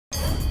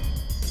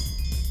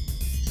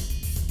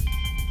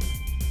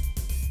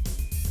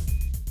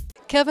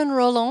Kevin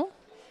Rolland,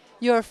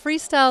 you're a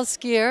freestyle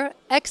skier,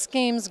 X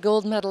Games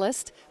gold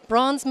medalist,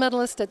 bronze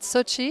medalist at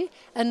Sochi,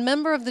 and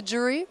member of the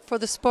jury for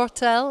the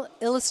SPORTEL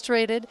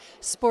Illustrated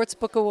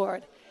Sportsbook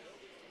Award.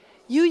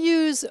 You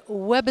use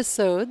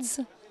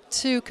webisodes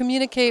to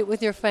communicate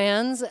with your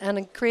fans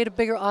and create a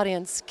bigger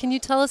audience. Can you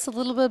tell us a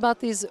little bit about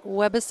these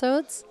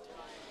webisodes?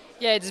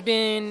 Yeah, it's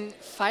been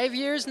 5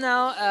 years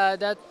now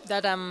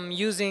that I'm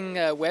using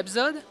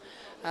Webzode.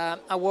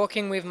 I'm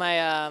working with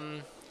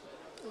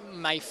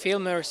my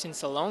filmer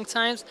since a long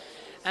time,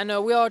 and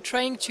we are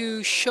trying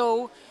to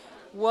show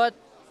what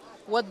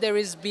there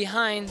is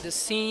behind the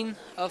scene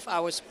of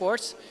our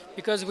sports,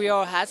 because we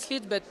are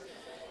athletes, but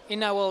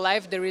in our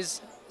life there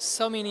is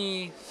so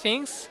many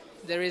things.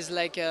 There is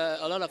like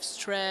a lot of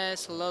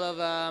stress, a lot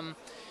of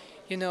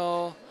you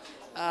know.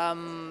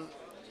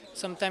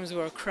 Sometimes we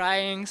are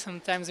crying,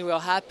 sometimes we are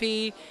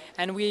happy,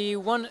 and we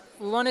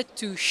wanted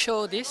to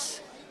show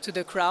this to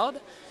the crowd.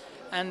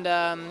 And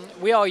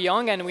we are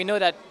young, and we know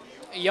that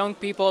young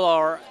people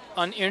are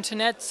on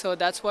internet, so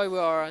that's why we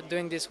are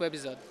doing this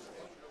webisode.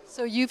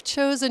 So you've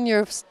chosen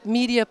your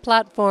media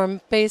platform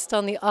based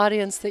on the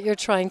audience that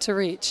you're trying to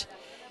reach.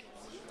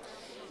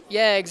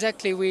 Yeah,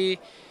 exactly.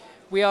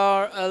 We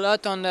are a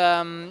lot on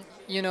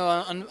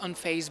on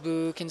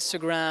Facebook,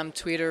 Instagram,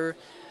 Twitter.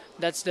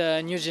 That's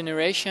the new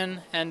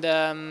generation, and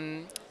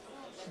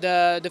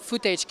the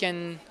footage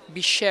can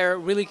be shared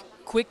really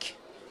quick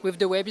with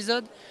the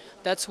webisode.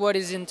 That's what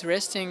is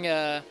interesting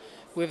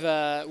with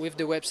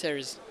the web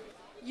series.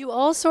 You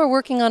also are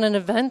working on an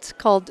event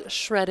called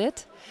Shred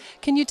It.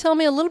 Can you tell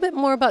me a little bit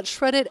more about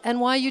Shred It and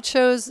why you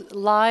chose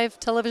live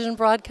television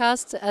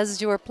broadcasts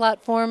as your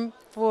platform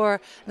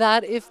for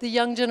that if the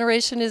young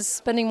generation is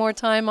spending more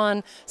time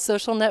on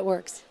social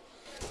networks?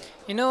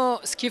 You know,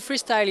 ski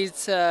freestyle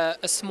is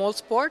a small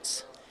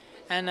sport,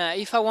 and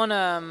if I want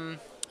to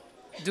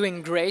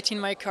doing great in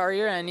my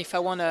career, and if I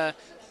want to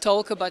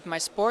talk about my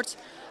sport,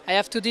 I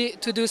have to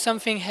do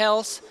something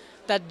else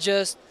than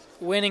just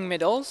winning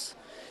medals.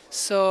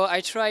 So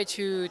I try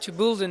to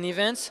build an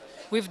event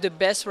with the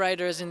best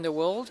riders in the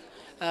world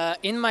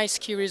in my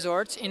ski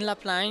resort in La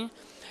Plagne,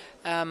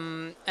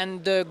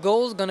 and the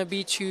goal is gonna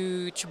be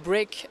to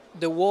break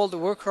the world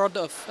record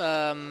of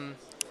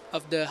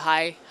the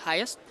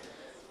highest.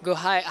 Go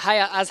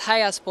as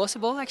high as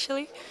possible,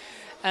 actually.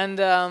 And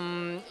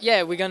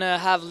yeah, we're gonna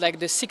have like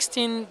the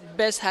 16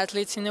 best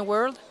athletes in the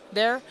world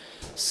there.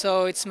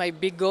 So it's my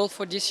big goal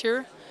for this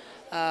year.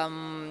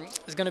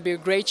 It's gonna be a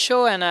great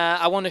show, and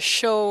I want to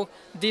show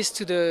this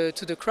to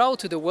the crowd,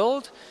 to the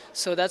world.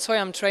 So that's why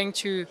I'm trying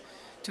to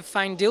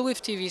find deal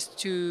with TVs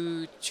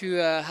to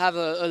have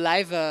a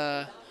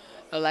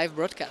live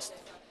broadcast.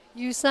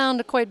 You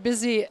sound quite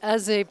busy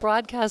as a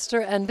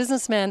broadcaster and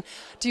businessman.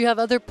 Do you have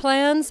other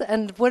plans?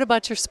 And what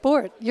about your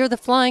sport? You're the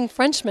Flying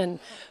Frenchman.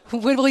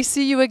 Will we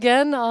see you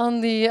again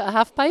on the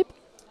halfpipe?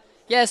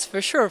 Yes,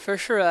 for sure, for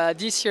sure.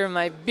 This year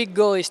my big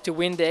goal is to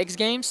win the X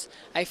Games.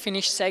 I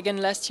finished second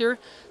last year,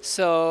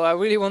 so I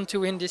really want to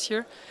win this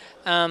year.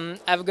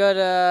 I've got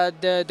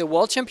the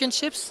World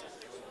Championships.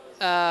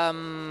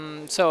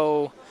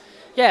 So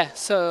yeah,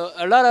 so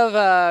a lot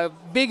of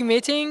big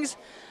meetings.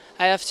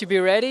 I have to be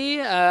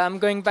ready. I'm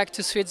going back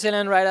to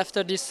Switzerland right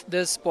after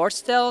the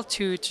SPORTEL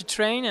to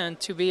train and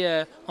to be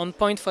on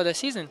point for the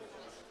season.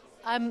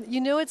 You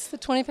know, it's the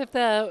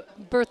 25th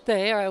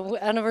birthday or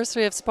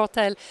anniversary of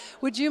SPORTEL.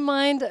 Would you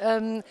mind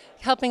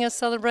helping us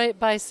celebrate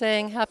by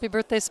saying happy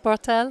birthday,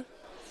 SPORTEL?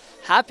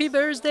 Happy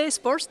birthday,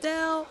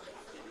 SPORTEL!